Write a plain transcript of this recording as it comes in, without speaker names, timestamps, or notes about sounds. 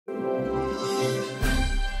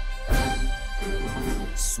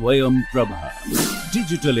Swayam Prabha.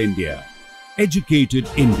 Digital India. Educated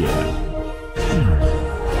India.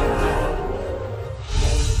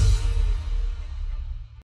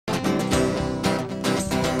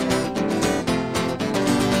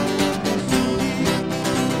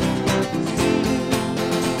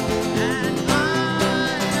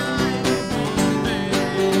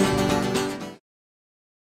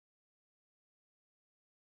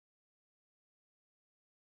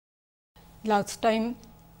 Last time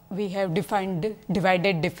we have defined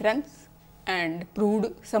divided difference and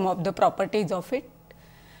proved some of the properties of it.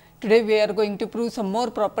 Today we are going to prove some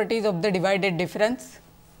more properties of the divided difference,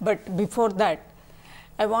 but before that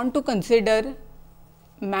I want to consider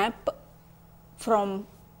map from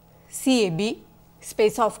CAB,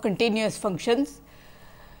 space of continuous functions,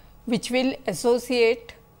 which will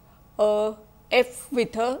associate a f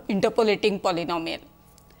with a interpolating polynomial,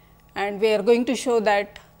 and we are going to show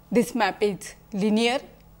that this map is linear,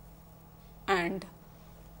 and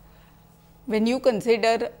when you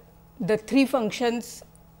consider the three functions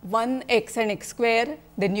 1 x and x square,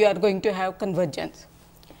 then you are going to have convergence.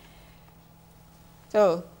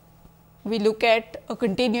 So, we look at a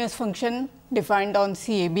continuous function defined on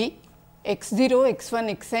CAB, x 0, x 1,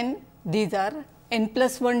 x n, these are n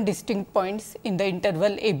plus 1 distinct points in the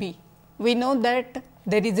interval a b. We know that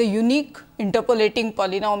there is a unique interpolating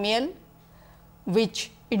polynomial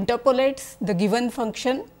which interpolates the given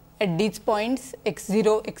function at these points x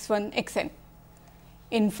 0, x 1, x n.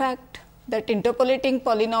 In fact, that interpolating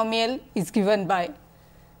polynomial is given by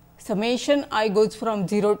summation I goes from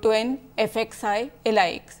 0 to n f x I L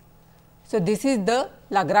I x. So, this is the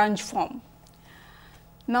Lagrange form.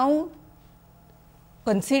 Now,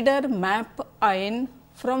 consider map I n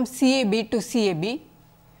from CAB to CAB,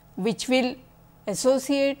 which will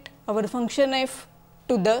associate our function f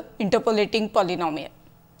to the interpolating polynomial.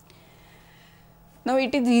 Now,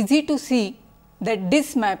 it is easy to see that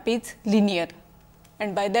this map is linear,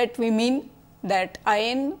 and by that we mean that I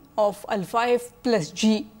n of alpha f plus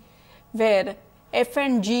g, where f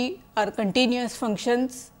and g are continuous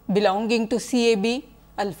functions belonging to CAB,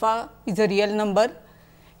 alpha is a real number,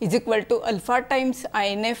 is equal to alpha times I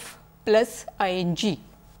n f plus I n g.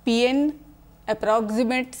 P n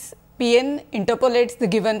approximates, P n interpolates the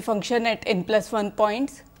given function at n plus 1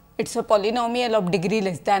 points, it is a polynomial of degree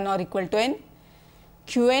less than or equal to n.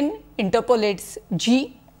 Q n interpolates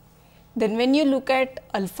g, then when you look at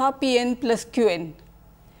alpha p n plus q n,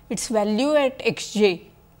 its value at x j,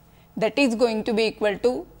 that is going to be equal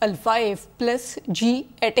to alpha f plus g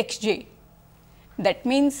at x j. That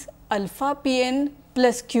means, alpha p n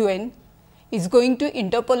plus q n is going to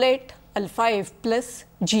interpolate alpha f plus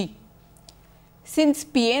g. Since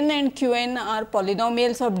p n and q n are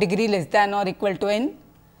polynomials of degree less than or equal to n,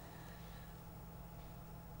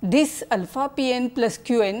 this alpha p n plus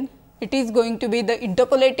q n, it is going to be the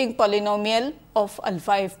interpolating polynomial of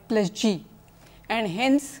alpha f plus g, and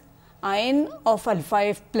hence I n of alpha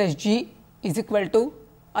f plus g is equal to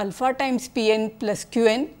alpha times p n plus q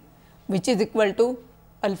n, which is equal to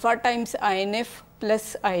alpha times I n f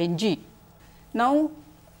plus I n g. Now,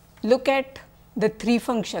 look at the three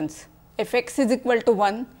functions f x is equal to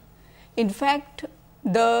 1. In fact,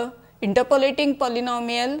 the interpolating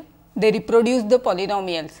polynomial, they reproduce the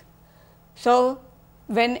polynomials. So,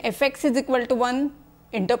 when f x is equal to 1,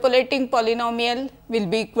 interpolating polynomial will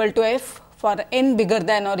be equal to f for n bigger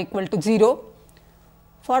than or equal to 0.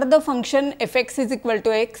 For the function f x is equal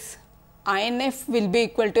to x, I n f will be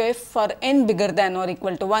equal to f for n bigger than or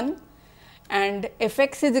equal to 1, and f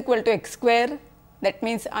x is equal to x square, that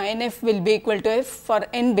means I n f will be equal to f for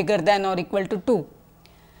n bigger than or equal to 2.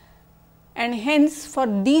 And hence, for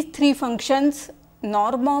these three functions,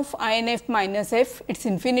 norm of I n f minus f, its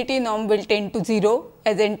infinity norm will tend to 0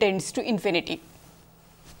 as n tends to infinity.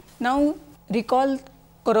 Now, recall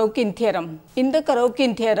Kurokin theorem. In the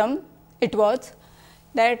Kurokin theorem, it was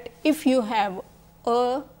that if you have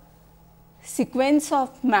a sequence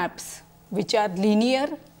of maps which are linear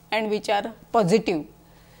and which are positive,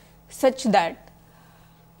 such that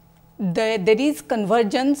there is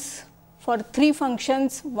convergence for three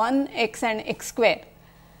functions 1 x and x square.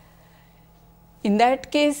 In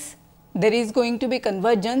that case, there is going to be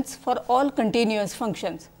convergence for all continuous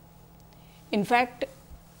functions. In fact,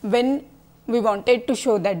 when we wanted to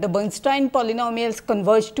show that the Bernstein polynomials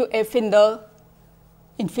converge to f in the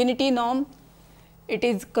infinity norm, it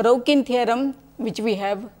is Kurokin theorem which we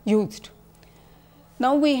have used.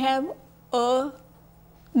 Now, we have a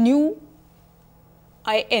new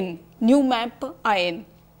I n, new map I n,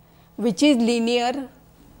 which is linear,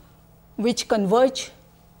 which converge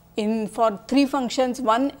in for three functions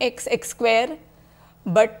 1 x x square,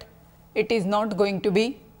 but it is not going to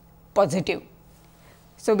be positive.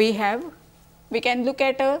 So, we can look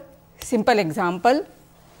at a simple example.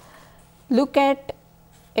 Look at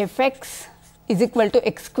f x is equal to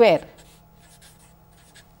x square,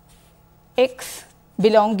 x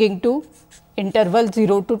belonging to interval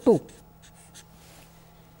 0 to 2.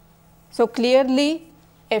 So, clearly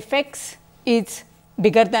f x is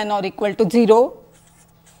bigger than or equal to 0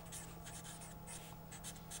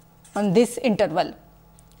 on this interval.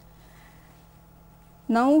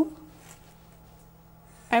 Now,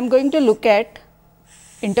 I am going to look at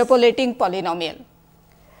interpolating polynomial.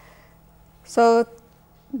 So,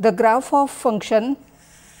 the graph of function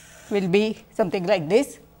will be something like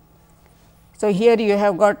this. So, here you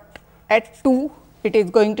have got at 2 it is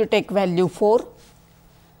going to take value 4.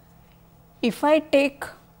 If I take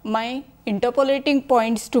my interpolating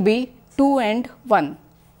points to be 2 and 1.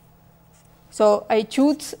 So, I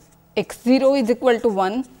choose x 0 is equal to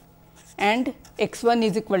 1 and x 1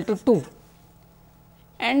 is equal to 2,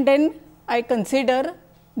 and then I consider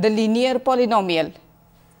the linear polynomial.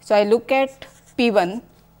 So, I look at P 1,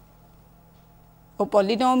 a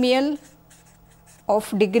polynomial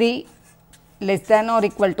of degree less than or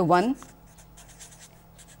equal to 1,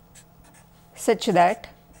 such that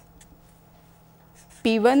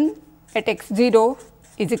P 1 at x 0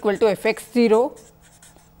 is equal to f x 0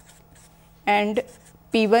 and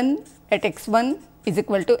P 1 at x 1 is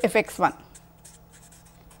equal to f x 1.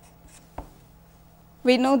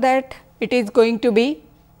 We know that it is going to be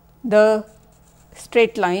the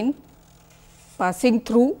straight line passing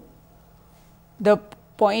through the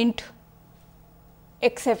point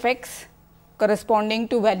x f x corresponding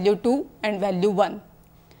to value 2 and value 1.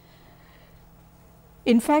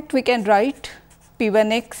 In fact, we can write P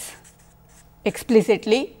 1 x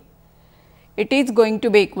explicitly. It is going to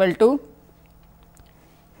be equal to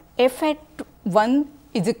f at 1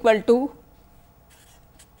 is equal to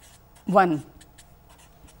 1,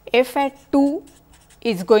 f at 2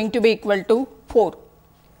 is going to be equal to 4.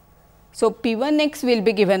 So, P 1 x will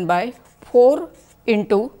be given by 4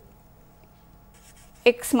 into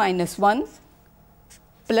x minus 1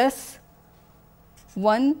 plus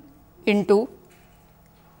 1 into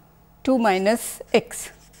 2 minus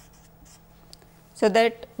x. So,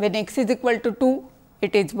 that when x is equal to 2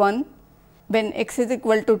 it is 1, when x is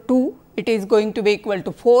equal to 2 it is going to be equal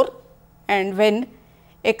to 4, and when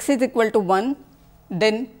x is equal to 1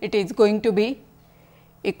 then it is going to be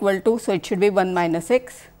equal to, so it should be 1 minus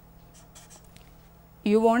x.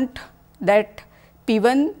 You want that P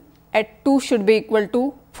 1 at 2 should be equal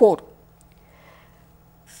to 4.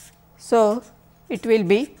 So, it will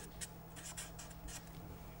be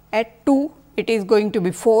at 2 it is going to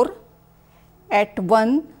be 4, at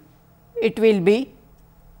 1 it will be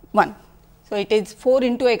 1. So, it is 4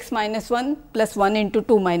 into x minus 1 plus 1 into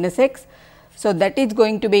 2 minus x. So, that is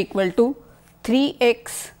going to be equal to 3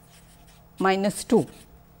 x minus 2.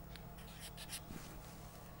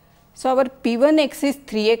 So, our P 1 x is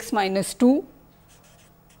 3 x minus 2.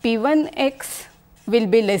 P 1 x will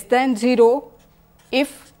be less than 0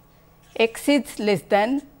 if x is less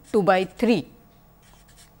than 2 by 3.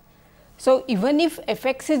 So, even if f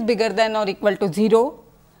x is bigger than or equal to 0,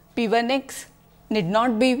 P 1 x need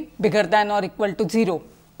not be bigger than or equal to 0,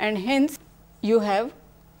 and hence you have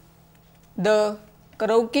the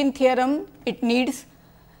Karolkin theorem. It needs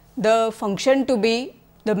the function to be,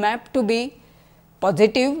 the map to be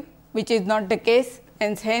positive, which is not the case,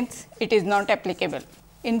 and hence it is not applicable.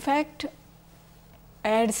 In fact, I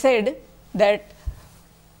had said that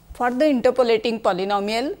for the interpolating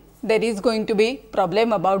polynomial there is going to be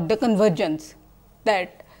problem about the convergence,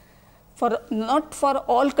 that for not for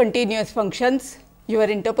all continuous functions your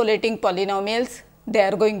interpolating polynomials they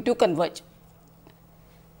are going to converge.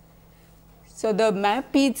 So, the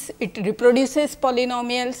map is, it reproduces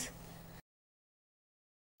polynomials,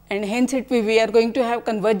 and hence we are going to have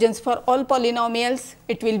convergence for all polynomials.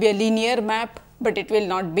 It will be a linear map, but it will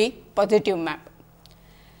not be positive map.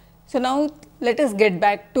 So, now let us get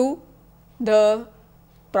back to the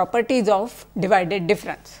properties of divided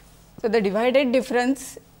difference. So, the divided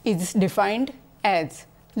difference is defined as,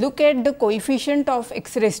 look at the coefficient of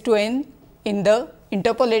x raised to n in the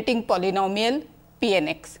interpolating polynomial p n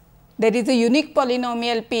x. There is a unique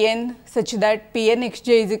polynomial p n such that p n x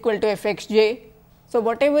j is equal to f x j. So,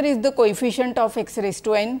 whatever is the coefficient of x raised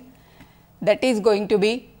to n, that is going to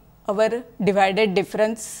be our divided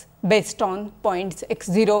difference based on points x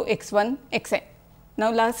 0, x 1, x n.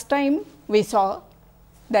 Now, last time we saw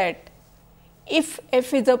that if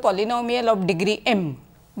f is a polynomial of degree m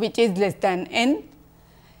which is less than n,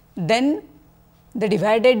 then the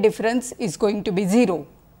divided difference is going to be 0,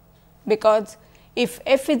 because If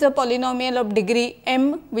f is a polynomial of degree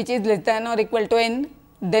m which is less than or equal to n,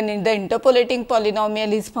 then in the interpolating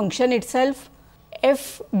polynomial is function itself.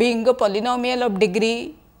 F being a polynomial of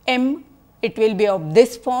degree m, it will be of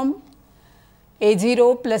this form: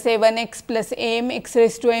 a0 plus a1x plus am x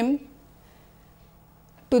raised to m.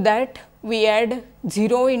 To that we add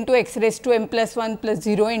 0 into x raised to m plus 1 plus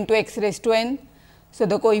 0 into x raised to n. So,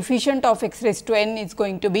 the coefficient of x raised to n is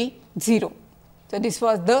going to be 0. So, this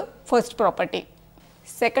was the first property.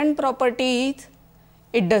 Second property is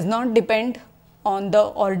it does not depend on the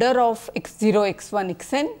order of x0, x1,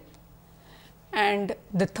 xn, and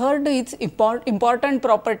the third is important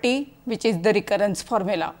property, which is the recurrence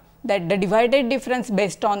formula, that the divided difference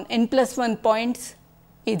based on n plus 1 points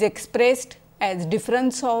is expressed as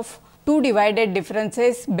difference of two divided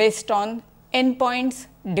differences based on n points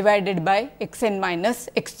divided by xn minus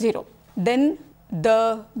x0. Then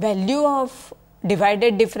the value of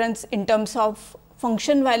divided difference in terms of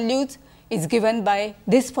function values is given by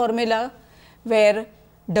this formula, where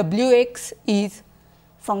wx is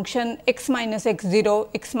function x minus x0,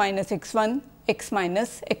 x minus x1, x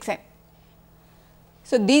minus xn.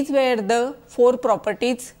 So, these were the four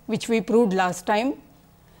properties which we proved last time.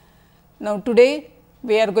 Now, today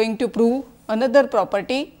we are going to prove another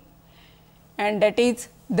property, and that is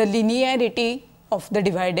the linearity of the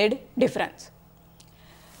divided difference.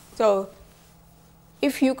 So,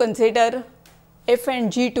 if you consider f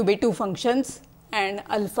and g to be two functions and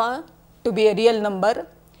alpha to be a real number,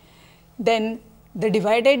 then the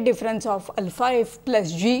divided difference of alpha f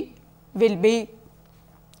plus g will be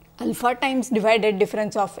alpha times divided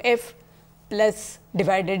difference of f plus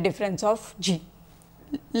divided difference of g.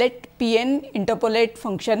 Let P n interpolate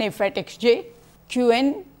function f at x j, Q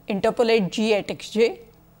n interpolate g at x j.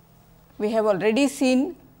 We have already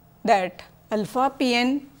seen that alpha P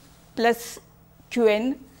n plus Q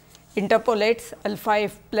n interpolates alpha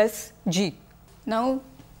f plus g. Now,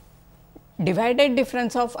 divided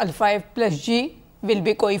difference of alpha f plus g will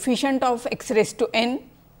be coefficient of x raised to n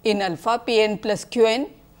in alpha P n plus Q n,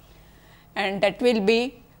 and that will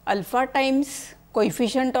be alpha times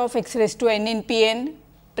coefficient of x raised to n in P n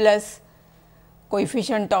plus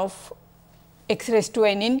coefficient of x raised to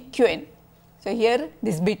n in Q n. So, here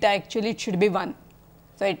this beta actually it should be 1.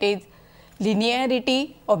 So, it is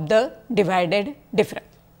linearity of the divided difference.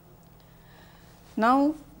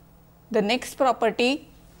 Now, the next property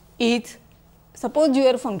is, suppose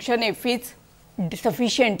your function f is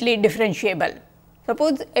sufficiently differentiable.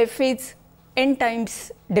 Suppose f is n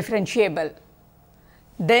times differentiable,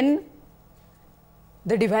 then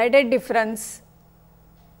the divided difference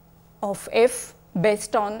of f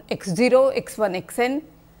based on x0, x1, xn,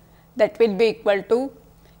 that will be equal to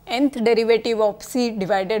nth derivative of c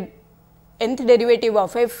divided nth derivative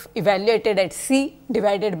of f evaluated at c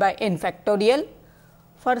divided by n factorial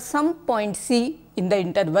for some point c in the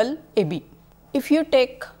interval a b. If you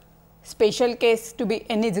take special case to be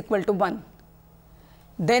n is equal to 1,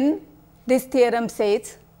 then this theorem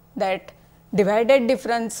says that divided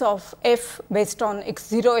difference of f based on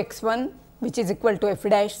x0, x1, which is equal to f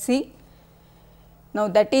dash c. Now,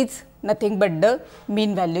 that is nothing but the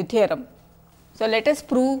mean value theorem. So, let us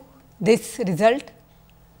prove this result,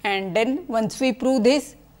 and then once we prove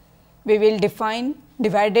this, we will define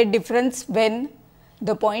divided difference when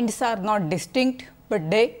the points are not distinct, but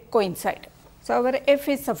they coincide. So, our f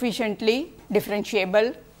is sufficiently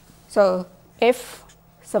differentiable. So, f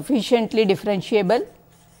sufficiently differentiable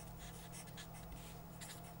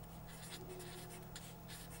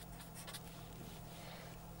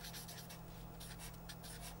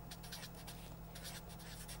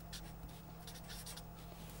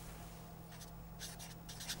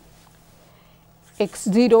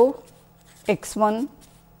x0, x1,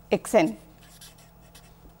 xn.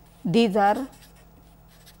 These are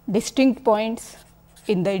distinct points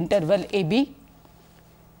in the interval a b.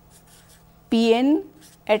 P n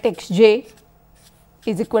at x j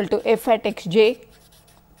is equal to f at x j,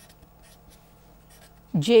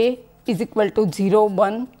 j is equal to 0,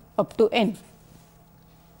 1 up to n.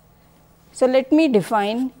 So, let me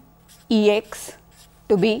define E x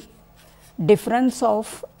to be difference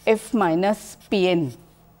of f minus P n.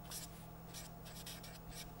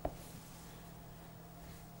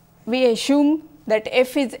 We assume that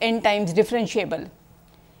f is n times differentiable.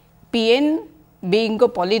 P n being a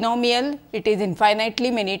polynomial, it is infinitely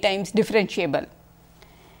many times differentiable.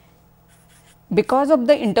 Because of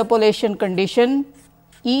the interpolation condition,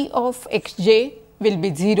 E of x j will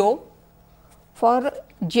be 0 for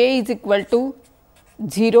j is equal to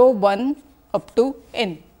 0, 1 up to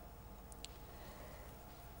n.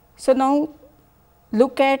 So, now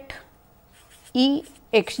look at E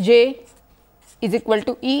x j is equal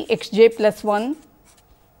to E x j plus 1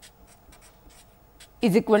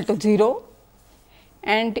 is equal to 0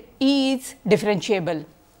 and E is differentiable.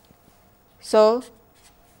 So,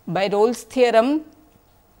 by Rolle's theorem,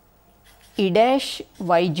 E dash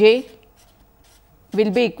y j will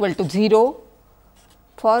be equal to 0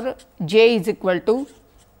 for j is equal to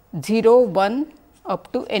 0, 1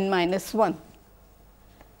 up to n minus 1.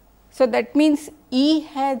 So, that means E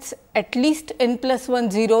has at least n plus 1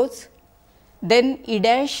 zeros, then E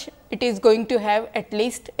dash it is going to have at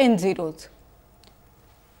least n zeros,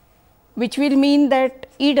 which will mean that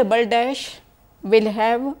E double dash will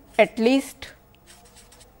have at least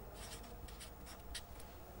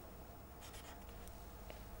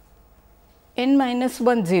n minus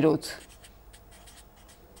 1 zeros.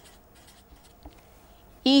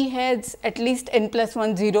 E has at least n plus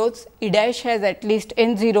 1 zeros, E dash has at least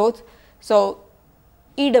n zeros. So,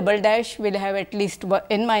 E double dash will have at least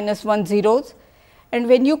n minus 1 zeros, and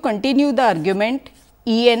when you continue the argument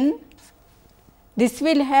E n, this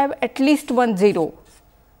will have at least 1 zero.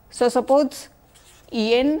 So, suppose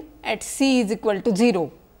E n at C is equal to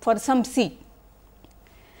 0 for some C.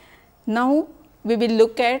 Now, we will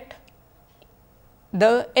look at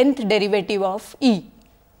the nth derivative of E.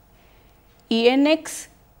 E n x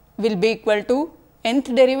will be equal to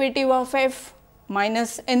nth derivative of f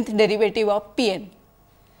minus nth derivative of P n.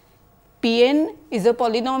 P n is a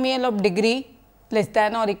polynomial of degree less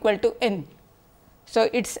than or equal to n. So,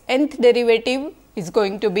 its nth derivative is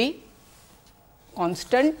going to be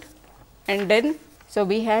constant, and then so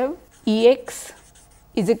we have E x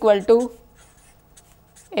is equal to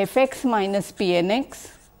f x minus P n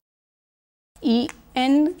x, E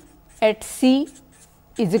n at C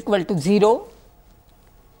is equal to 0,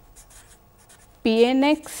 P n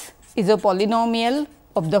x is a polynomial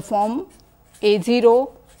of the form a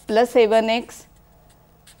 0 plus a 1 x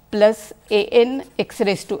plus a n x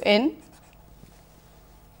raised to n.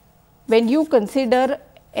 When you consider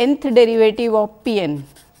nth derivative of P n,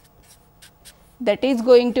 that is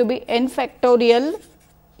going to be n factorial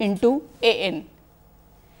into a n,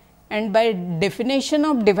 and by definition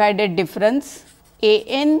of divided difference, a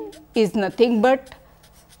n is nothing but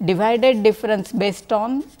divided difference based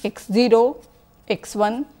on x 0, x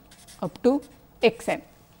 1 up to x n,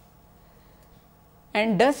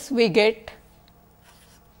 and thus we get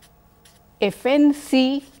f n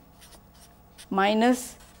c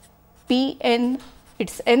minus P n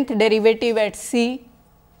its nth derivative at C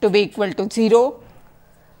to be equal to 0,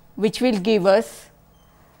 which will give us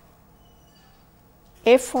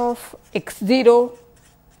f of x 0,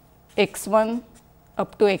 x 1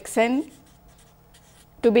 up to x n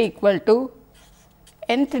to be equal to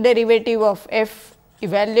nth derivative of f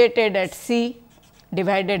evaluated at C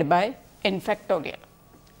divided by n factorial.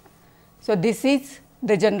 So, this is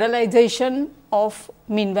the generalization of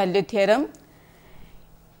mean value theorem.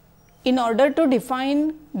 In order to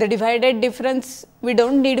define the divided difference, we do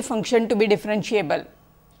not need a function to be differentiable,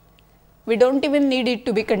 we do not even need it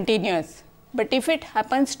to be continuous, but if it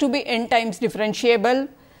happens to be n times differentiable,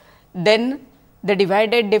 then the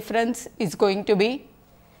divided difference is going to be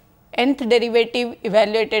nth derivative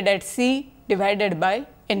evaluated at C divided by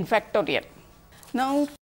n factorial. Now,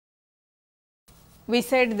 we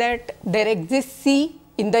said that there exists C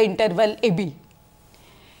in the interval a b.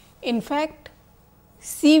 In fact,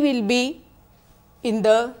 C will be in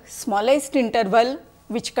the smallest interval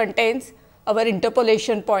which contains our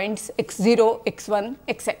interpolation points x 0, x 1,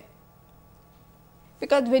 x n.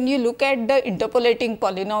 Because when you look at the interpolating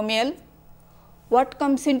polynomial, what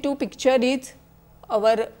comes into picture is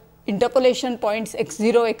our interpolation points x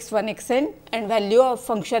 0, x 1, x n and value of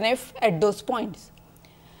function f at those points.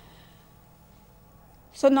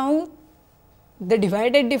 So, now the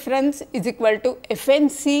divided difference is equal to f n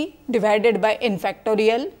c divided by n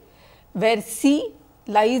factorial, where C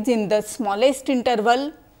lies in the smallest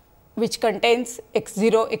interval which contains x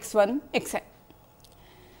 0, x 1, x n.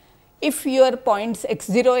 If your points x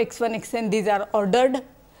 0, x 1, x n these are ordered,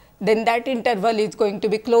 then that interval is going to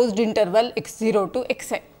be closed interval x 0 to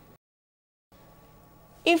x n.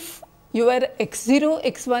 If your x 0,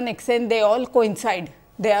 x 1, x n they all coincide,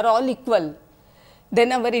 they are all equal,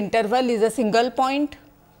 then our interval is a single point,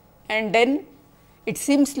 and then it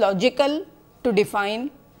seems logical to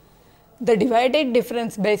define the divided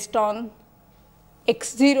difference based on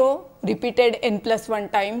x 0 repeated n plus 1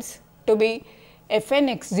 times to be f n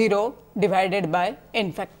x 0 divided by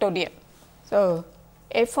n factorial. So,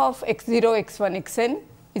 f of x 0, x 1, x n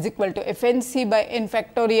is equal to f n c by n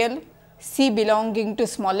factorial, C belonging to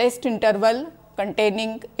smallest interval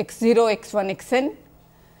containing x 0, x 1, x n,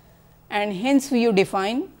 and hence you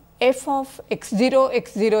define f of x 0,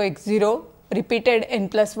 x 0, x 0 repeated n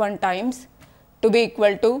plus 1 times to be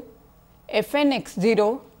equal to f n x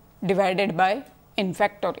 0 divided by n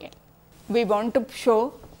factorial. We want to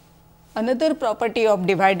show another property of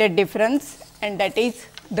divided difference, and that is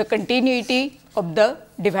the continuity of the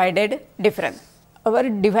divided difference. Our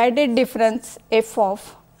divided difference f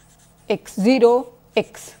of x 0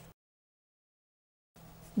 x,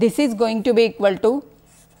 this is going to be equal to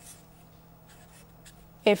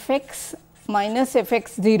f x minus f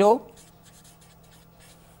x 0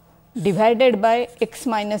 divided by x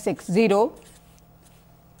minus x 0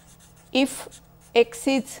 if x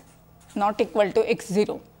is not equal to x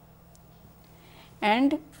 0,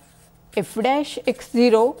 and f dash x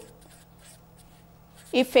 0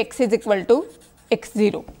 if x is equal to x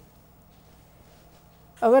 0.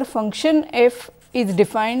 Our function f is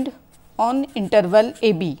defined on interval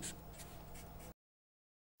a b,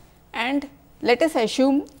 and let us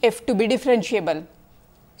assume f to be differentiable,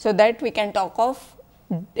 so that we can talk of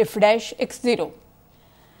f dash x 0.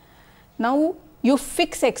 Now, you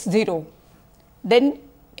fix x 0, then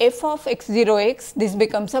f of x 0 x, this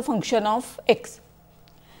becomes a function of x.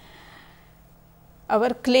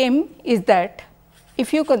 Our claim is that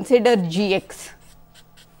if you consider g x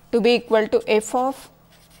to be equal to f of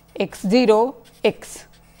x 0 x,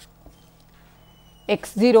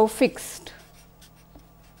 x 0 fixed,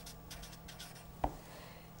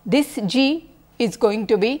 this g is going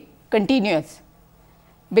to be continuous,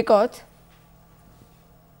 because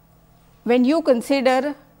when you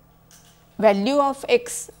consider value of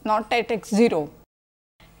x not at x 0,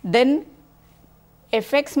 then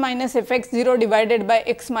f x minus f x 0 divided by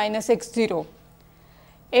x minus x 0,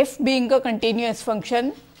 f being a continuous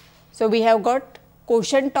function. So, we have got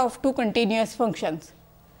quotient of two continuous functions,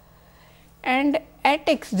 and at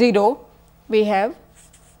x 0 we have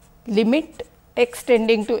limit x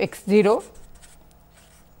tending to x 0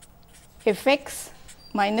 f x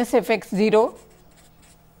minus f x 0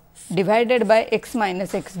 divided by x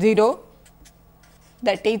minus x 0,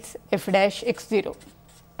 that is f dash x 0.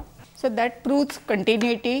 So, that proves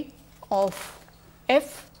continuity of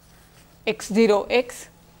f x 0 x,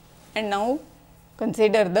 and now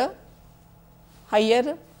consider the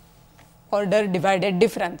higher order divided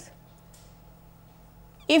difference.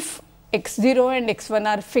 If x 0 and x 1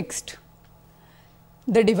 are fixed,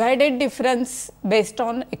 the divided difference based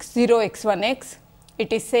on x 0 x 1 x,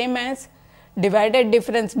 it is same as divided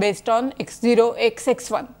difference based on x 0 x x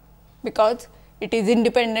 1, because it is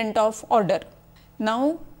independent of order.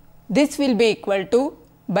 Now, this will be equal to,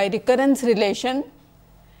 by recurrence relation,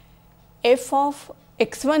 f of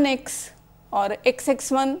x 1 x or x x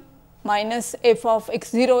 1 minus f of x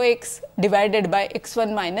 0 x divided by x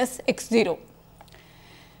 1 minus x 0.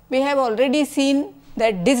 We have already seen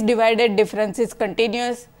that this divided difference is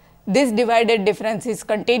continuous, this divided difference is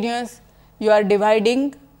continuous, you are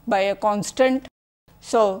dividing by a constant.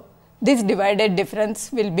 So, this divided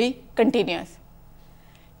difference will be continuous,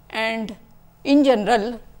 and in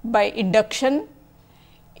general by induction,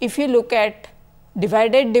 if you look at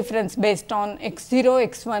divided difference based on x 0,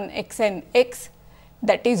 x 1, x n, x,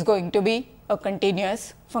 that is going to be a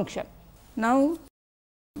continuous function. Now,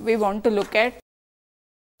 we want to look at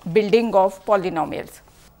building of polynomials.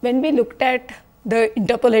 When we looked at the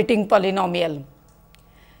interpolating polynomial,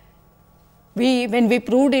 when we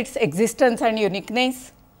proved its existence and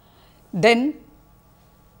uniqueness, then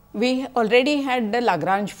we already had the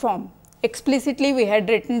Lagrange form. Explicitly, we had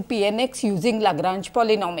written p n x using Lagrange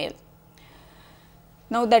polynomial.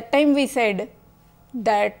 Now, that time we said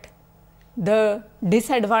that the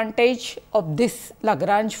disadvantage of this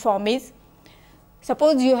Lagrange form is,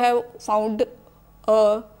 suppose you have found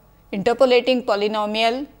a interpolating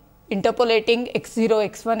polynomial interpolating x 0,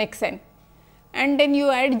 x 1, x n, and then you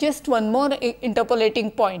add just one more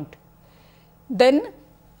interpolating point, then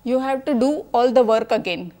you have to do all the work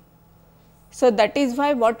again. So, that is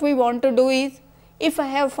why what we want to do is, if I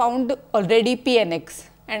have found already p n x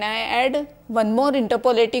and I add one more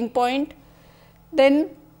interpolating point, then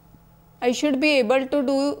I should be able to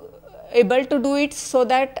do it, so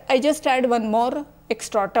that I just add one more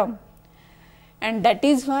extra term, and that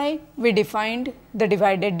is why we defined the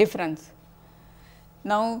divided difference.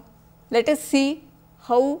 Now, let us see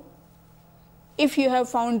how, if you have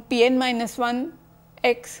found p n minus 1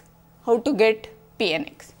 x, how to get p n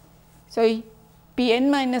x. So, p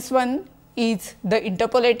n minus 1 is the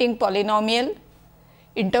interpolating polynomial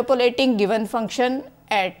interpolating given function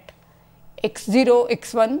at x 0,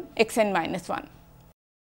 x 1, x n minus 1.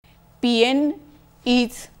 p n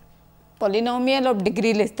is polynomial of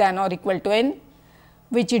degree less than or equal to n,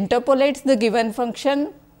 which interpolates the given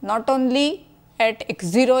function not only at x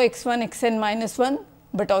 0, x 1, x n minus 1,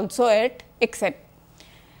 but also at x n.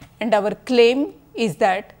 And our claim is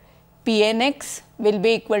that P n x will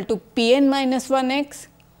be equal to P n minus 1 x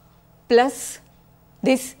plus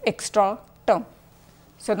this extra term.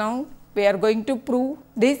 So, now we are going to prove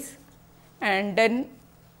this, and then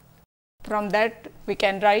from that we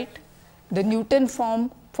can write the Newton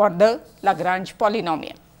form for the Lagrange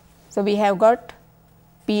polynomial. So, we have got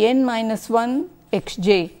P n minus 1 x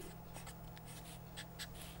j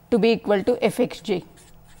to be equal to f x j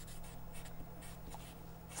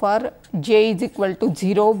for j is equal to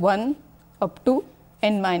 0, 1 up to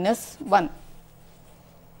n minus 1.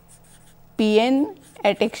 P n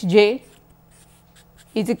at x j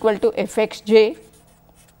is equal to f x j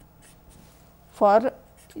for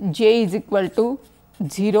j is equal to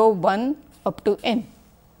 0, 1 up to n.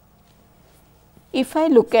 If I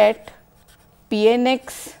look at P n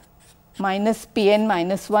x minus P n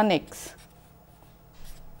minus 1 x,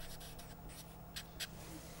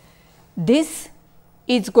 this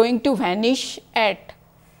is going to vanish at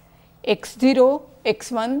x 0,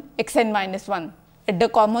 x 1, x n minus 1 at the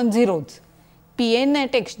common zeros. P n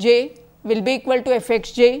at x j will be equal to f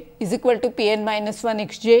x j is equal to P n minus 1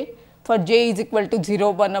 x j for j is equal to 0,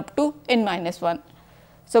 1 up to n minus 1.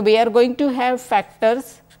 So, we are going to have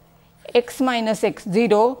factors x minus x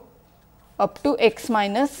 0 up to x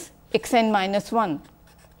minus x n minus 1.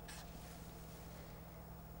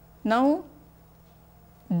 Now,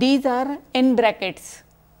 these are n brackets.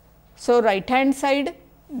 So, right hand side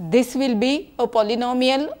this will be a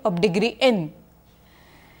polynomial of degree n.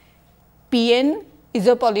 P n is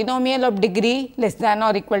a polynomial of degree less than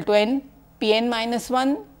or equal to n, P n minus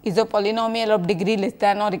 1 is a polynomial of degree less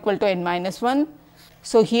than or equal to n minus 1.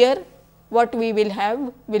 So, here what we will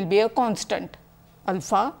have will be a constant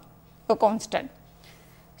alpha, a constant.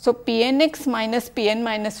 So, P n x minus P n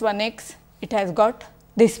minus 1 x, it has got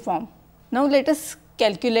this form. Now, let us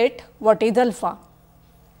calculate what is alpha.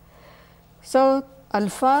 So,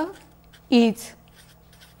 alpha is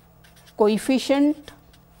coefficient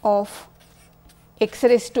of x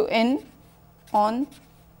raised to n on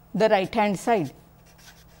the right hand side.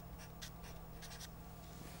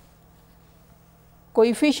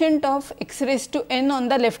 Coefficient of x raised to n on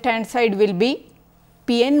the left hand side will be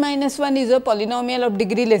P n minus 1 is a polynomial of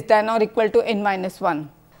degree less than or equal to n minus 1.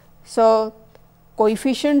 So,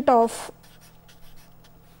 coefficient of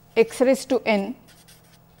x raised to n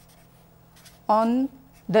on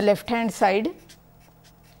the left hand side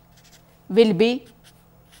will be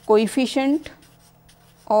coefficient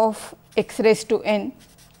of x raised to n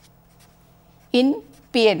in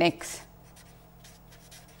P n x,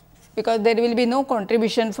 because there will be no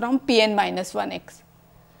contribution from P n minus 1 x.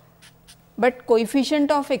 But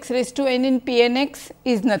coefficient of x raised to n in P n x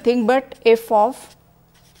is nothing but f of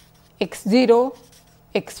x 0,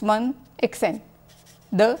 x 1, x n,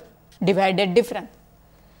 the divided difference.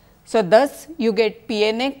 So, thus you get P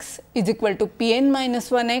n x is equal to P n minus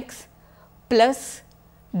 1 x plus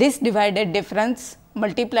this divided difference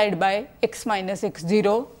multiplied by x minus x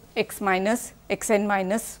 0, x minus x n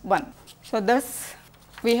minus 1. So, thus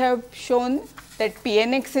we have shown that P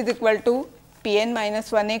n x is equal to P n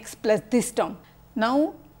minus 1 x plus this term.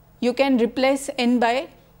 Now, you can replace n by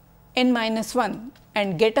n minus 1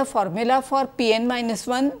 and get a formula for P n minus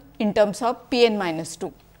 1 in terms of P n minus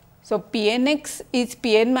 2. So, P n x is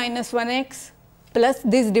P n minus 1 x plus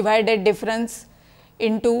this divided difference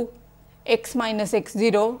into x minus x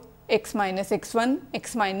 0, x minus x 1,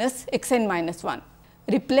 x minus x n minus 1.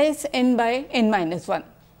 Replace n by n minus 1.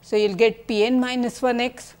 So, you will get P n minus 1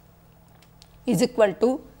 x is equal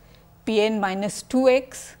to P n minus 2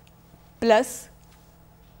 x plus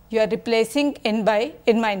you are replacing n by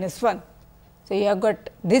n minus 1. So, you have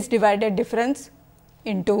got this divided difference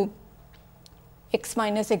into x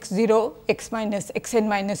minus x 0, x minus x n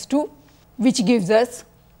minus 2, which gives us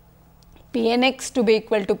P n x to be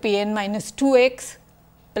equal to P n minus 2 x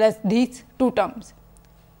plus these two terms.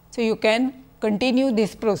 So, you can continue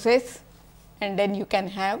this process and then you can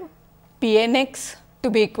have P n x to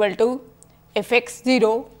be equal to f x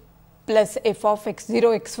 0 plus f of x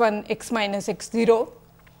 0 x 1 x minus x 0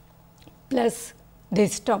 plus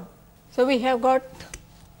this term. So, we have got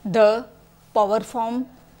the power form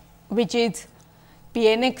which is P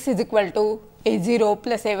n x is equal to a 0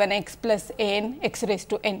 plus a 1 x plus a n x raised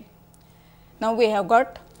to n. Now, we have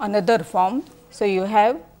got another form. So, you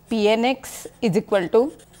have P n x is equal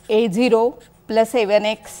to a 0 plus a 1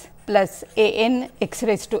 x plus a n x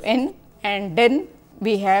raised to n, and then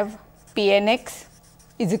we have P n x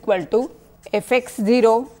is equal to f x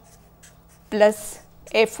 0 plus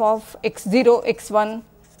f of x 0 x 1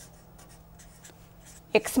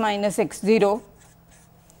 x minus x 0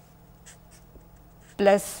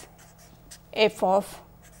 plus f of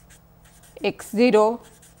x 0,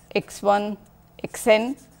 x 1, x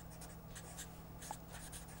n,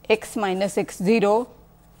 x minus x 0,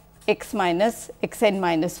 x minus x n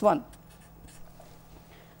minus 1.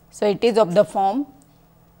 So, it is of the form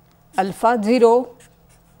alpha 0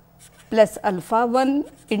 plus alpha 1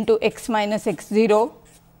 into x minus x 0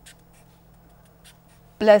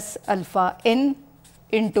 plus alpha n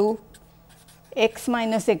into x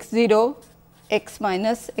minus x 0, x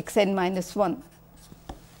minus x n minus 1.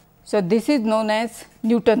 So, this is known as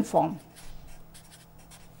Newton form.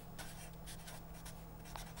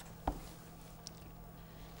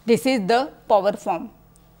 This is the power form.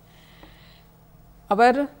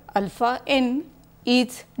 Our alpha n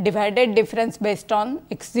is divided difference based on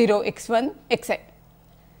x 0, x 1, x n.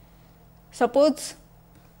 Suppose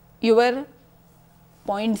your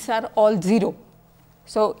points are all 0.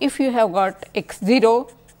 So, if you have got x 0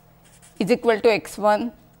 is equal to x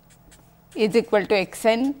 1 is equal to x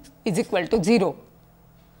n is equal to 0,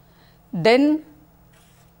 then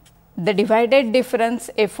the divided difference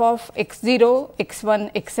f of x 0, x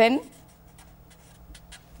 1, x n,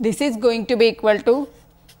 this is going to be equal to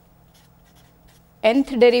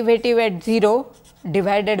nth derivative at 0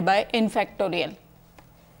 divided by n factorial,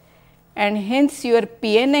 and hence your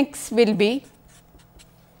p n x will be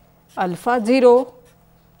alpha 0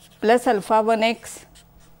 plus alpha 1 x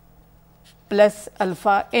plus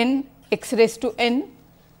alpha n x raised to n,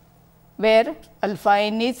 where alpha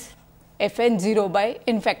n is f n 0 by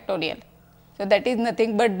n factorial. So, that is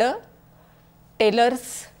nothing but the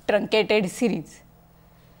Taylor's truncated series.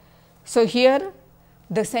 So, here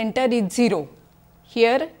the center is 0.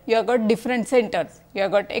 Here you have got different centers, you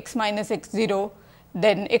have got x minus x 0,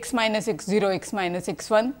 then x minus x 0, x minus x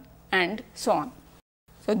 1 and so on.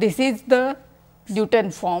 So, this is the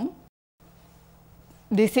Newton form,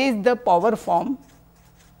 this is the power form,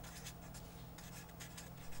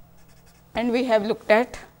 and we have looked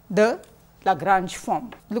at the Lagrange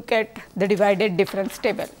form. Look at the divided difference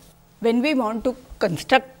table. When we want to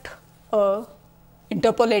construct a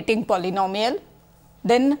interpolating polynomial,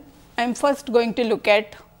 then I am first going to look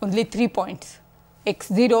at only 3 points x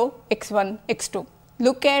 0, x 1, x 2.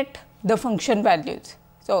 Look at the function values.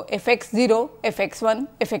 So, f x 0, f x 1,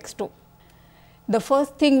 f x 2. The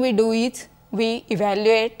first thing we do is we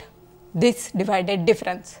evaluate this divided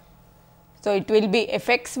difference. So, it will be f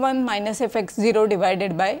x 1 minus f x 0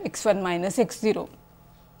 divided by x 1 minus x 0.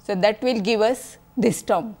 So, that will give us this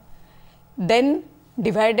term. Then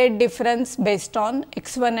divided difference based on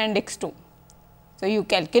x 1 and x 2. So, you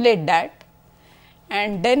calculate that,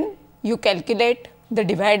 and then you calculate the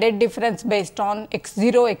divided difference based on x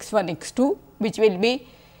 0, x 1, x 2, which will be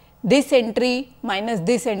this entry minus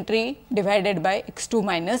this entry divided by x 2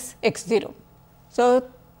 minus x 0. So,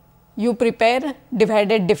 you prepare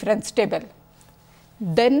divided difference table.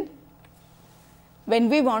 Then when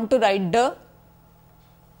we want to write the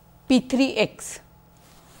p 3 x,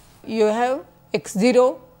 you have x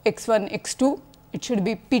 0, x 1, x 2, it should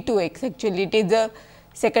be p 2 x, actually it is a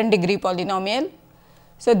second degree polynomial.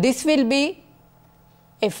 So, this will be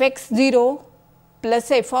f x 0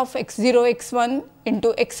 plus f of x 0, x 1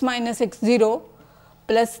 into x minus x 0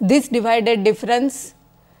 plus this divided difference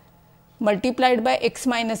multiplied by x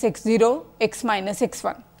minus x 0, x minus x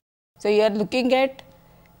 1. So, you are looking at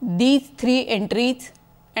these 3 entries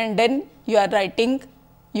and then you are writing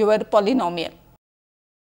your polynomial.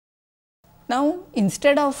 Now,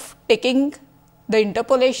 instead of taking the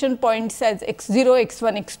interpolation points as x 0, x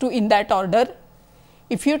 1, x 2 in that order,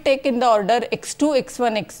 if you take in the order x 2, x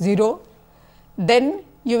 1, x 0, then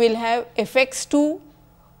you will have f x 2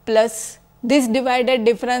 plus this divided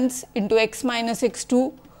difference into x minus x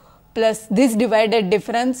 2 plus this divided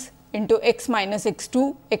difference into x minus x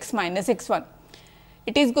 2, x minus x 1.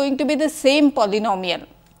 It is going to be the same polynomial.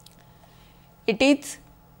 It is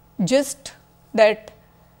just that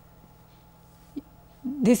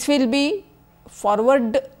this will be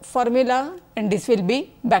forward formula and this will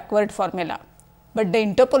be backward formula, but the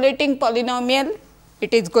interpolating polynomial,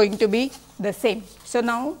 it is going to be the same. So,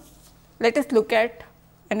 now let us look at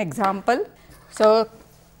an example. So,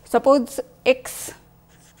 suppose x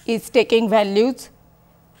is taking values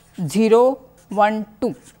 0, 1,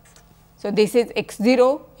 2. So, this is x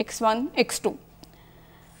 0, x 1, x 2.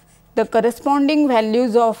 The corresponding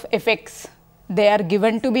values of f x, they are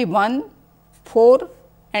given to be 1, 4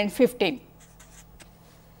 and 15.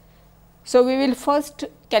 So, we will first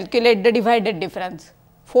calculate the divided difference.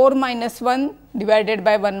 4 minus 1 divided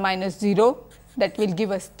by 1 minus 0, that will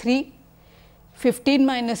give us 3. 15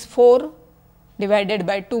 minus 4 divided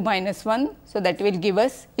by 2 minus 1, so that will give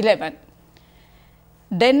us 11.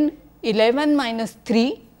 Then 11 minus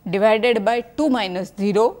 3 divided by 2 minus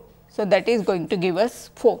 0. So, that is going to give us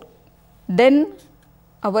 4. Then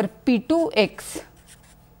our P 2 x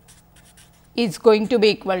is going to be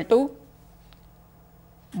equal to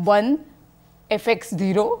 1 f x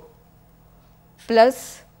 0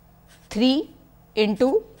 plus 3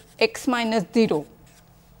 into x minus 0.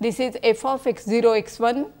 This is f of x 0 x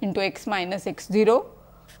 1 into x minus x 0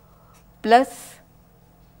 plus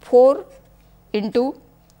 4 into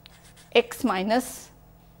x minus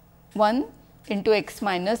 1 into x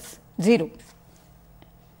minus 0.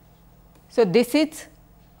 So, this is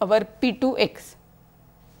our P 2 x,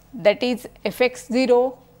 that is f x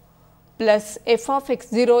 0 plus f of x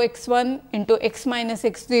 0 x 1 into x minus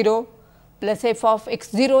x 0 plus f of x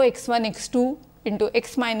 0 x 1 x 2 into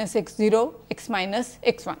x minus x 0 x minus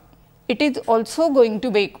x 1. It is also going to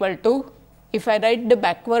be equal to, if I write the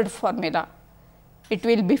backward formula, it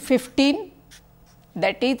will be 15,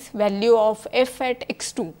 that is value of f at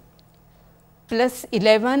x 2 plus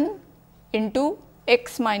 11 into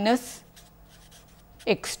x minus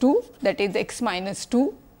x 2, that is x minus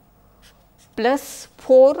 2 plus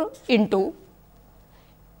 4 into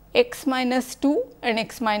x minus 2 and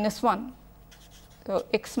x minus 1. So,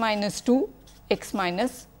 x minus 2, x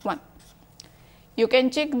minus 1. You can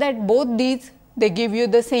check that both these, they give you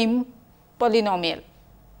the same polynomial.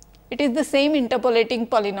 It is the same interpolating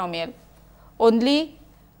polynomial, only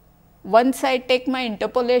once I take my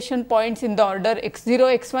interpolation points in the order x 0,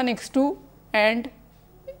 x 1, x 2 and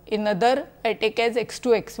in other I take as x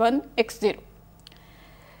 2, x 1, x 0.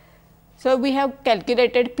 So, we have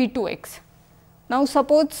calculated P 2 x. Now,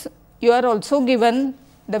 suppose you are also given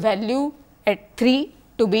the value at 3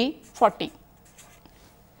 to be 40.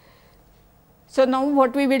 So, now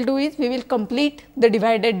what we will do is we will complete the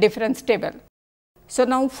divided difference table. So,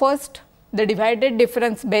 now first the divided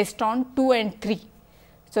difference based on 2 and 3.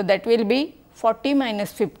 So, that will be 40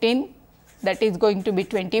 minus 15, that is going to be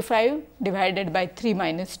 25 divided by 3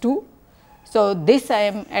 minus 2. So, this I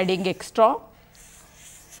am adding extra.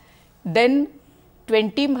 Then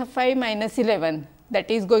 25 minus 11, that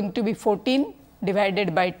is going to be 14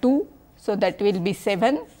 divided by 2. So, that will be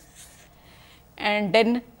 7, and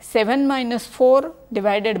then 7 minus 4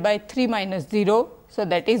 divided by 3 minus 0. So,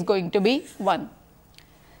 that is going to be 1.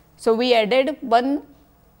 So, we added 1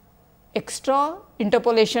 extra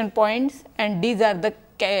interpolation points, and these are the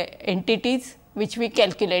entities which we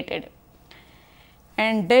calculated.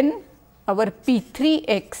 And then our P 3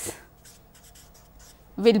 x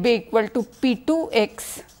will be equal to P 2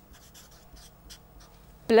 x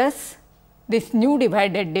plus this new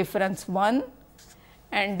divided difference 1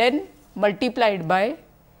 and then multiplied by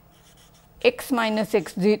x minus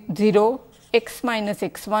x 0, x minus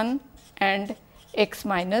x 1 and x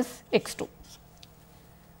minus x 2.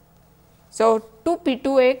 So, to P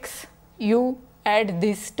 2 x you add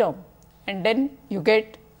this term and then you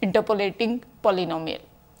get interpolating polynomial.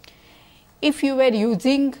 If you were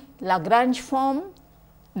using Lagrange form,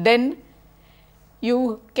 then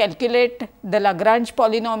you calculate the Lagrange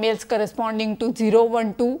polynomials corresponding to 0,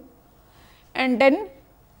 1, 2, and then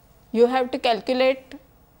you have to calculate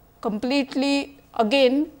completely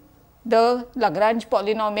again the Lagrange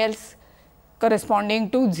polynomials corresponding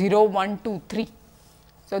to 0, 1, 2, 3.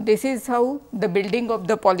 So, this is how the building of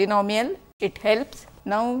the polynomial, it helps.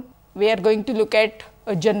 Now, we are going to look at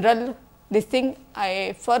a general this thing.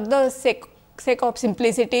 For the sake of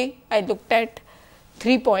simplicity, I looked at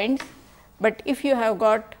 3 points, but if you have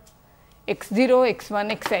got x 0, x 1,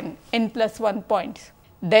 x n, n plus 1 points,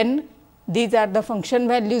 then these are the function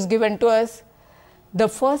values given to us. The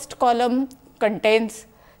first column contains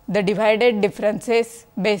the divided differences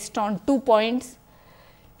based on 2 points,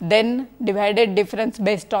 then divided difference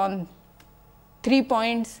based on 3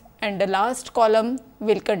 points, and the last column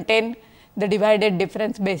will contain the divided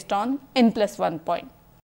difference based on n plus 1 point.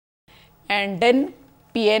 And then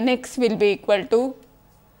P n x will be equal to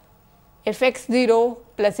f x 0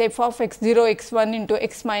 plus f of x 0 x 1 into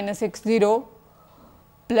x minus x 0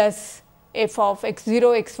 plus f of x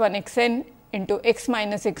 0 x 1 x n into x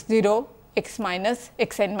minus x 0 x minus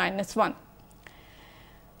x n minus 1.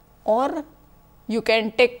 Or you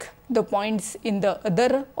can take the points in the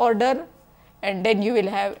other order, and then you will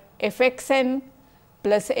have f x n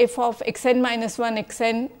plus f of x n minus 1 x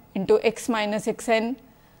n into x minus x n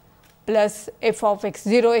plus f of x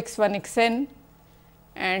 0 x 1 x n,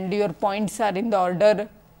 and your points are in the order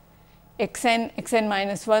x n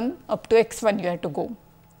minus 1 up to x 1 you have to go.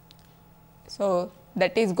 So,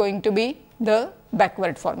 that is going to be the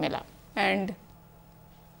backward formula, and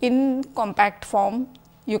in compact form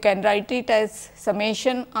you can write it as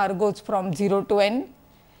summation r goes from 0 to n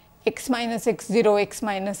x minus x 0, x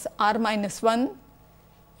minus r minus 1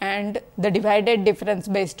 and the divided difference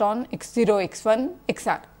based on x 0, x 1, x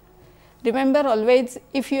r. Remember always,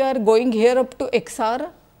 if you are going here up to x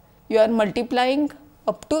r, you are multiplying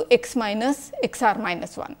up to x minus x r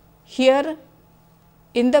minus 1. Here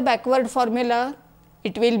in the backward formula,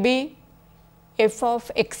 it will be f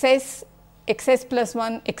of x s plus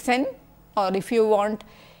 1 x n, or if you want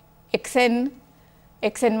x n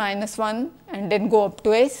minus 1 and then go up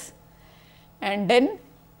to s, and then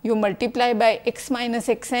you multiply by x minus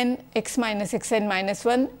x n minus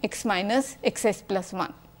 1, x minus x s plus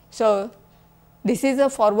 1. So, this is a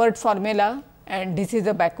forward formula and this is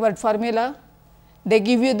a backward formula. They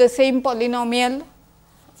give you the same polynomial,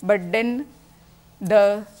 but then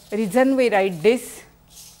the reason we write this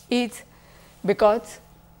is because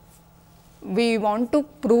we want to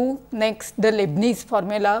prove next the Leibniz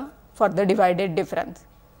formula for the divided difference.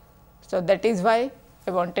 So, that is why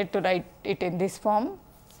I wanted to write it in this form.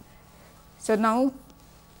 So, now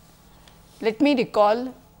let me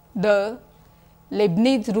recall the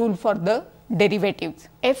Leibniz rule for the derivatives.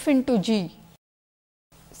 F into g.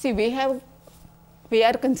 See, we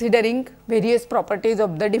are considering various properties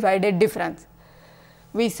of the divided difference.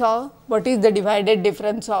 We saw what is the divided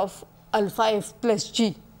difference of alpha f plus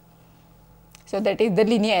g. So, that is the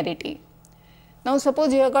linearity. Now,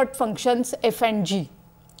 suppose you have got functions f and g.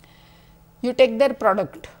 You take their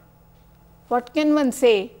product. What can one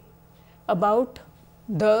say about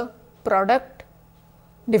the product,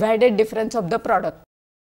 divided difference of the product?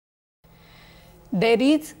 There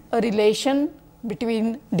is a relation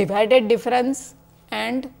between divided difference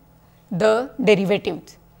and the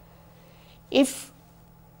derivatives. If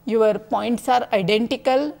your points are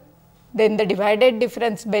identical, then the divided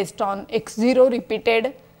difference based on x 0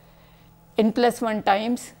 repeated n plus 1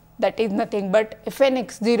 times, that is nothing but f n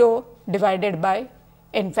x 0 divided by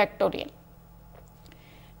n factorial.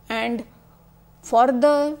 And for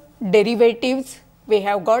the derivatives, we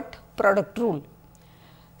have got product rule.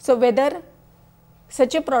 So, whether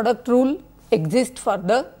such a product rule exists for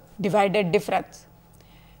the divided difference,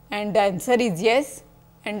 and the answer is yes,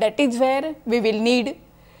 and that is where we will need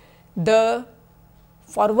the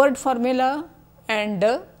forward formula and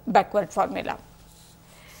the backward formula.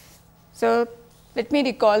 So, let me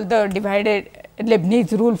recall the divided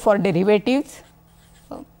Leibniz rule for derivatives.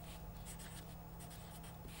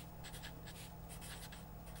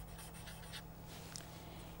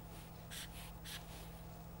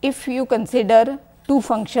 If you consider two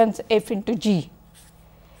functions f into g,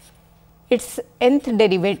 its nth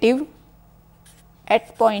derivative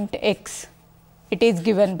at point x, it is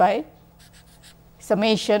given by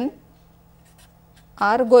summation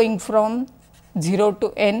r going from 0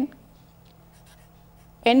 to n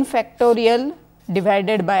factorial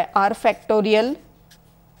divided by r factorial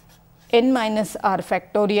n minus r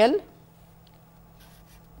factorial,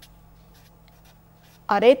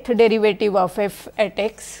 rth derivative of f at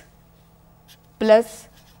x plus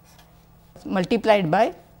multiplied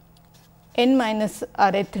by n minus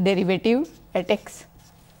rth derivative at x.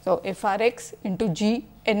 So, f r x into g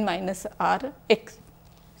n minus r x.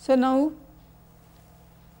 So, now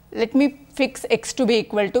let me fix x to be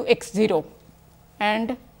equal to x 0,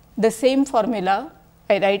 and the same formula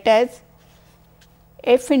I write as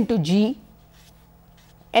f into g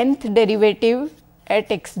nth derivative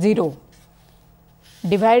at x 0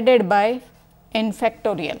 divided by n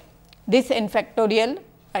factorial. This n factorial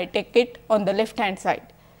I take it on the left hand side.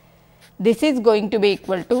 This is going to be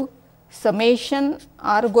equal to summation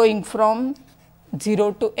r going from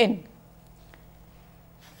 0 to n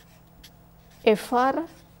f r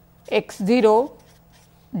x 0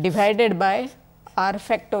 divided by r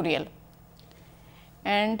factorial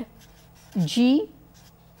and g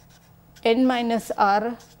n minus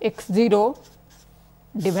r x 0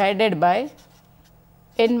 divided by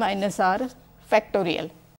n minus r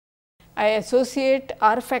factorial. I associate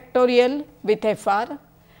r factorial with f r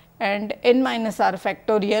and n minus r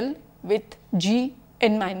factorial with g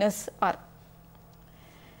n minus r.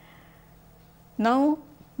 Now,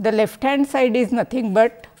 the left hand side is nothing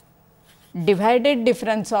but divided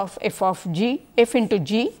difference of f of g, f into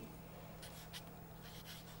g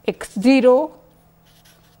x 0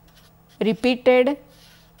 repeated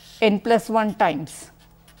n plus 1 times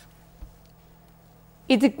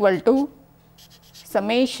is equal to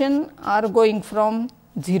summation r going from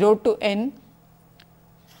 0 to n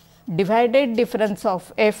divided difference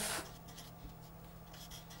of f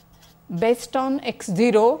based on x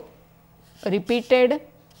 0 repeated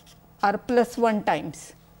r plus 1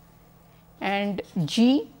 times and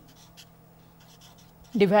g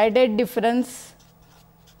divided difference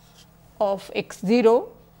of x 0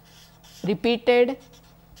 repeated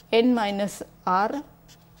n minus r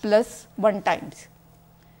plus 1 times.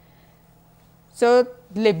 So,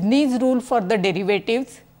 Leibniz rule for the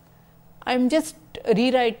derivatives, I am just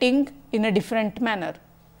rewriting in a different manner,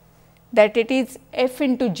 that it is f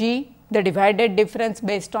into g, the divided difference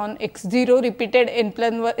based on x 0 repeated n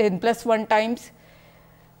plus 1 times,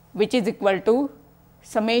 which is equal to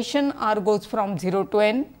summation r goes from 0 to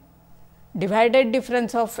n, divided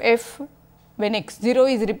difference of f when x 0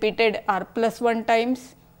 is repeated r plus 1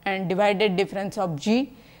 times, and divided difference of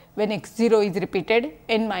g when x 0 is repeated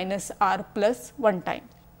n minus r plus 1 time.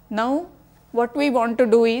 Now, what we want to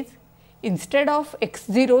do is, instead of x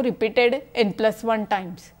 0 repeated n plus 1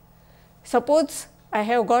 times, suppose I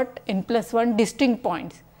have got n plus 1 distinct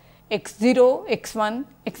points x 0, x 1,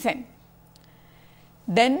 x n.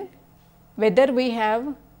 Then whether we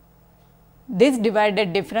have this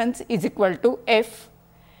divided difference is equal to f,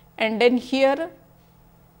 and then here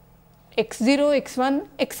x 0, x 1,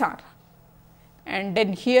 x r, and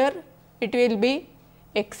then here it will be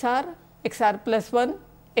x r plus 1,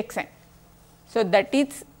 x n. So, that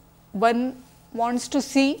is one wants to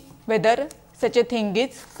see whether such a thing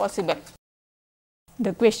is possible.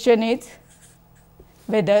 The question is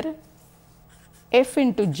whether f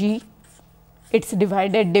into g, its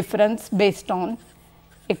divided difference based on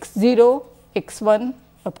x 0, x 1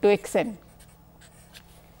 up to x n,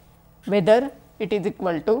 whether it is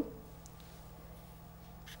equal to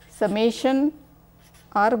summation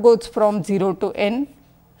r goes from 0 to n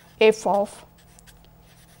f of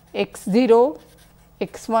x 0,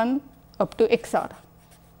 x 1 up to x r,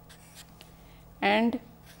 and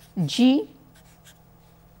g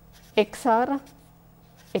x r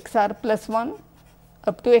plus 1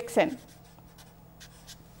 up to x n.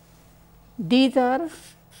 These are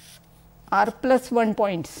r plus 1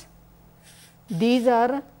 points, these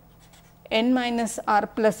are n minus r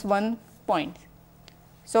plus 1 points.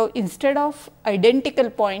 So, instead of identical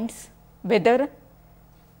points, whether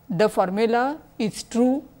the formula is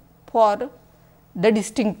true for the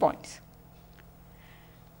distinct points.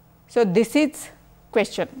 So, this is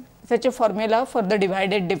question, such a formula for the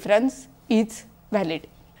divided difference is valid.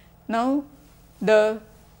 Now, the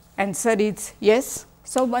answer is yes.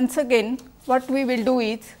 So, once again what we will do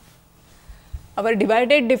is, our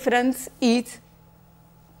divided difference is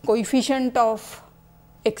coefficient of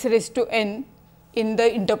x raised to n in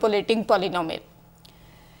the interpolating polynomial.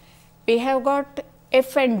 We have got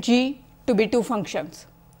f and g to be two functions.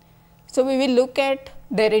 So, we will look at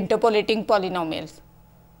their interpolating polynomials.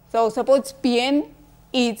 So, suppose P n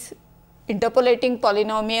is interpolating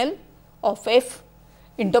polynomial of f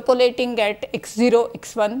interpolating at x 0,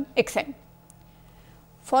 x 1, x n.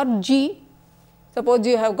 For g, suppose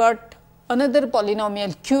you have got another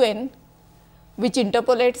polynomial q n which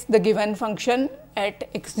interpolates the given function at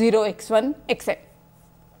x 0, x 1, x n.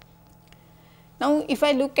 Now, if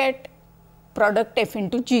I look at product f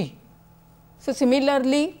into g, so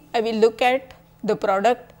similarly I will look at the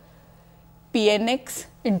product p n x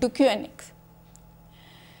into q n x.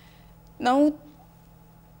 Now,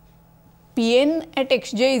 p n at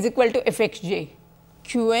x j is equal to f x j,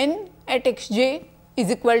 q n at x j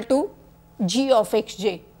is equal to g of x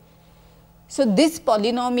j. So, this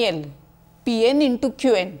polynomial p n into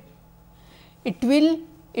q n, it will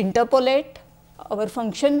interpolate our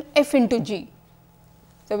function f into g.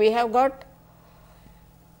 So, we have got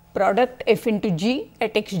product f into g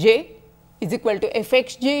at x j is equal to f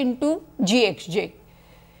x j into g x j,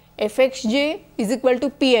 f x j is equal to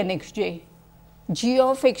p n x j, g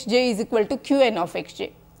of x j is equal to q n of x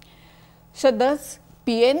j. So, thus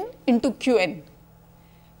p n into q n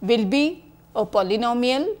will be a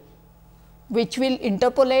polynomial which will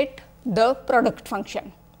interpolate the product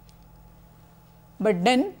function. But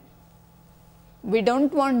then we do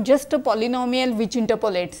not want just a polynomial which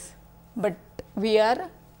interpolates, but we are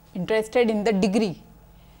interested in the degree.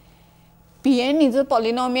 P n is a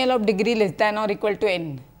polynomial of degree less than or equal to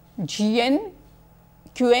n, g n,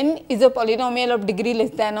 q n is a polynomial of degree less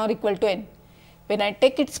than or equal to n. When I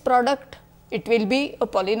take its product, it will be a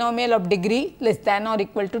polynomial of degree less than or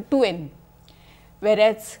equal to 2n,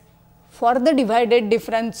 whereas for the divided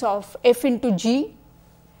difference of f into g,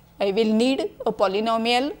 I will need a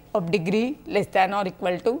polynomial of degree less than or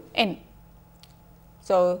equal to n.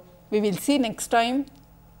 So, we will see next time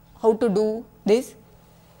how to do this.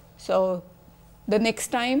 So, the next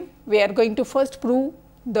time we are going to first prove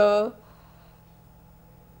the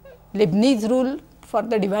Leibniz rule for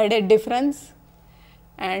the divided difference,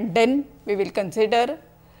 and then we will consider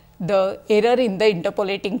the error in the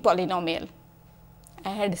interpolating polynomial. I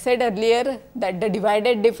had said earlier that the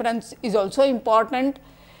divided difference is also important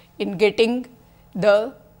in getting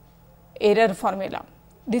the error formula.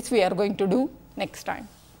 This we are going to do next time.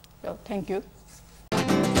 So, thank you.